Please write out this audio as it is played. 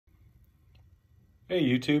Hey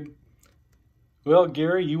YouTube. Well,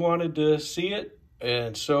 Gary, you wanted to see it,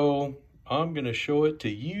 and so I'm going to show it to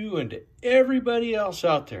you and to everybody else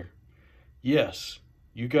out there. Yes,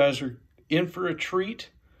 you guys are in for a treat.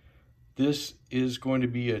 This is going to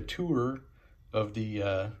be a tour of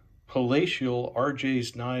the Palatial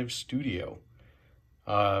RJ's Knives studio.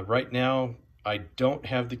 Right now, I don't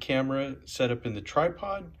have the camera set up in the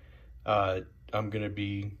tripod. I'm going to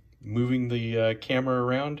be moving the camera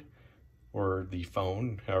around, or the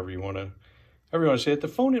phone, however you want to say it. The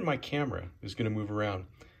phone in my camera is going to move around.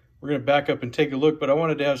 We're going to back up and take a look, but I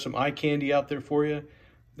wanted to have some eye candy out there for you.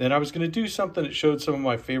 And I was going to do something that showed some of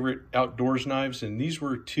my favorite outdoors knives, and these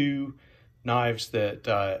were two knives that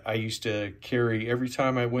I used to carry every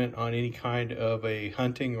time I went on any kind of a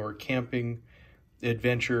hunting or camping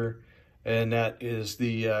adventure, and that is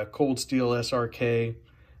the Cold Steel SRK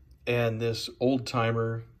and this old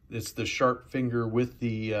timer. It's the sharp finger with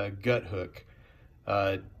the gut hook.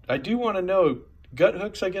 I do want to know, gut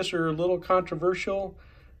hooks I guess are a little controversial.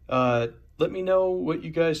 Let me know what you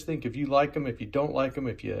guys think. If you like them, if you don't like them,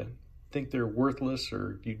 if you think they're worthless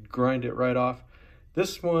or you'd grind it right off.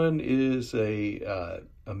 This one is a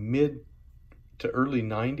mid to early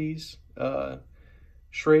 90s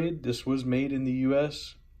Schrade. This was made in the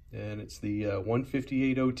US, and it's the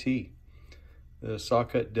 158 OT, the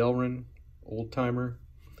Sawcut Delrin old timer.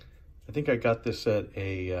 I think I got this at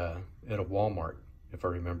a Walmart, if I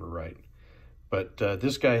remember right. But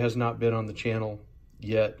this guy has not been on the channel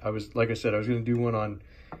yet. Like I said, I was going to do one on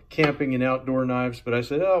camping and outdoor knives, but I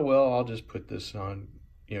said, oh, well, I'll just put this on,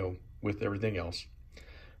 with everything else.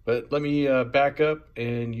 But let me back up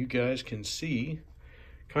and you guys can see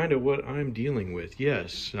kind of what I'm dealing with.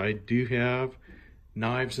 Yes, I do have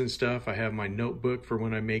knives and stuff. I have my notebook for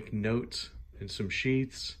when I make notes and some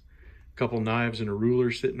sheaths. Couple knives and a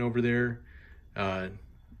ruler sitting over there. I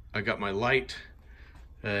got my light,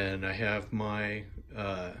 and I have my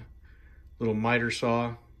little miter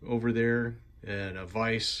saw over there and a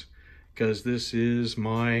vise, because this is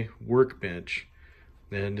my workbench,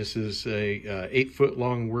 and this is a 8-foot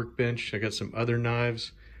long workbench. I got some other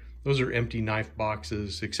knives. Those are empty knife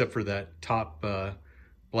boxes, except for that top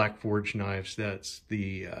Black Forge knives. That's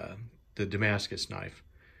the Damascus knife.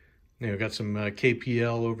 I got some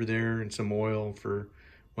KPL over there and some oil for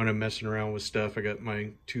when I'm messing around with stuff. I got my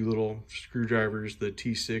two little screwdrivers, the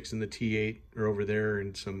T6 and the T8 are over there,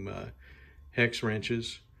 and some hex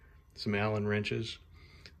wrenches, some Allen wrenches.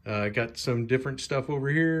 I got some different stuff over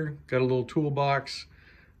here. Got a little toolbox,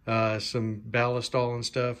 some ballast all and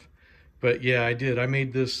stuff. But yeah, I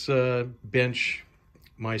made this bench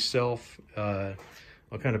myself. I'll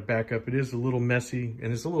kind of back up. It is a little messy,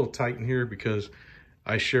 and it's a little tight in here because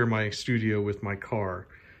I share my studio with my car.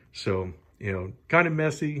 So, kind of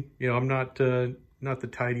messy. I'm not the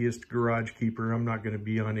tidiest garage keeper. I'm not going to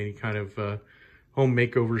be on any kind of home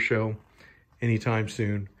makeover show anytime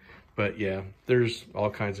soon. But yeah, there's all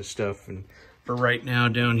kinds of stuff. And for right now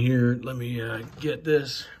down here, let me get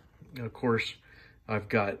this. And of course, I've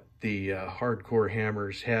got the Hardcore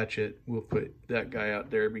Hammers Hatchet. We'll put that guy out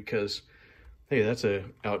there because, hey, that's a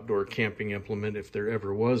outdoor camping implement if there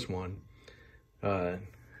ever was one. We'll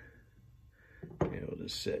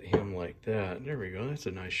just set him like that. There we go. That's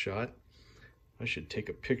a nice shot. I should take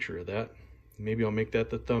a picture of that. Maybe I'll make that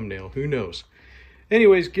the thumbnail. Who knows?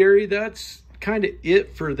 Anyways, Gary, that's kind of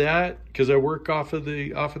it for that, because I work off of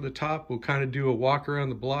the top. We'll kind of do a walk around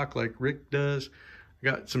the block like Rick does. I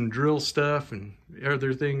got some drill stuff and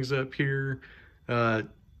other things up here.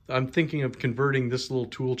 I'm thinking of converting this little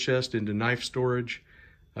tool chest into knife storage.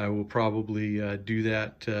 I will probably do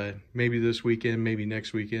that maybe this weekend, maybe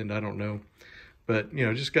next weekend, I don't know. But,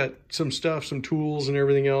 just got some stuff, some tools and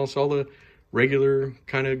everything else, all the regular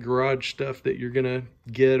kind of garage stuff that you're going to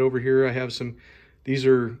get over here. I have these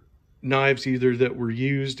are knives either that were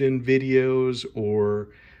used in videos, or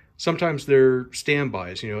sometimes they're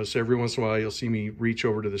standbys, so every once in a while you'll see me reach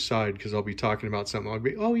over to the side because I'll be talking about something. I'll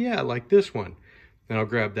be, oh yeah, like this one. And I'll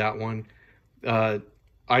grab that one.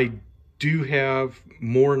 I do have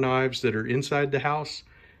more knives that are inside the house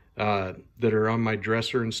that are on my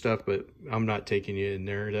dresser and stuff, but I'm not taking you in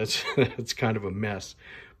there. That's kind of a mess.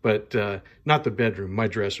 But not the bedroom, my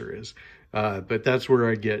dresser is. But that's where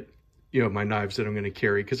I get my knives that I'm going to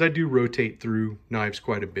carry, because I do rotate through knives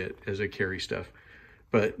quite a bit as I carry stuff.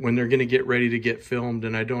 But when they're going to get ready to get filmed,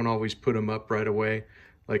 and I don't always put them up right away,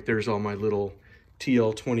 like there's all my little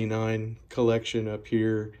TL29 collection up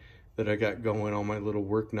here that I got going, all my little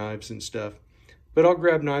work knives and stuff. But I'll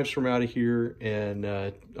grab knives from out of here, and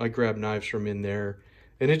I grab knives from in there.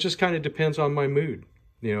 And it just kind of depends on my mood,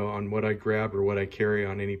 on what I grab or what I carry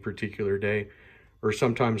on any particular day. Or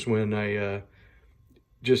sometimes when I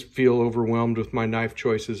just feel overwhelmed with my knife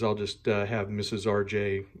choices, I'll just have Mrs.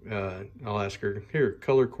 RJ, I'll ask her, here,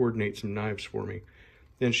 color coordinate some knives for me.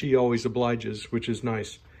 And she always obliges, which is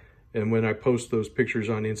nice. And when I post those pictures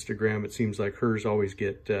on Instagram, it seems like hers always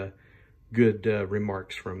get good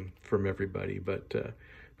remarks from everybody.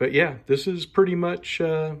 But yeah, this is pretty much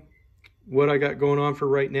what I got going on for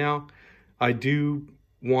right now. I do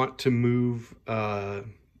want to move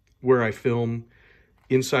where I film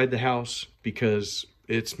inside the house because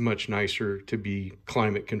it's much nicer to be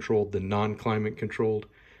climate controlled than non-climate controlled.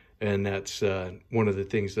 And that's one of the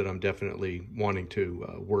things that I'm definitely wanting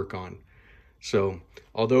to work on. So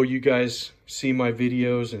although you guys see my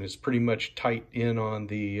videos and it's pretty much tight in on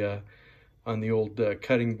the old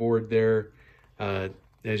cutting board there,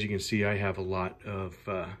 as you can see, I have a lot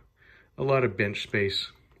of bench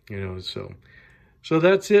space, you know. So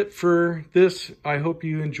that's it for this. I hope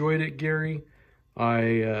you enjoyed it, Gary.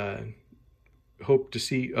 I hope to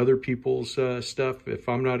see other people's stuff. If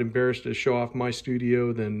I'm not embarrassed to show off my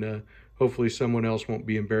studio, then hopefully someone else won't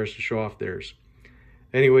be embarrassed to show off theirs.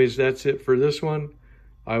 Anyways, that's it for this one.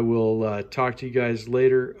 I will talk to you guys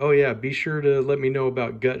later. Oh yeah, be sure to let me know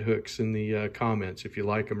about gut hooks in the comments if you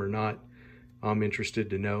like them or not. I'm interested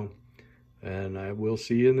to know. And I will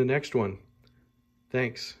see you in the next one.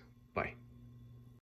 Thanks. Bye.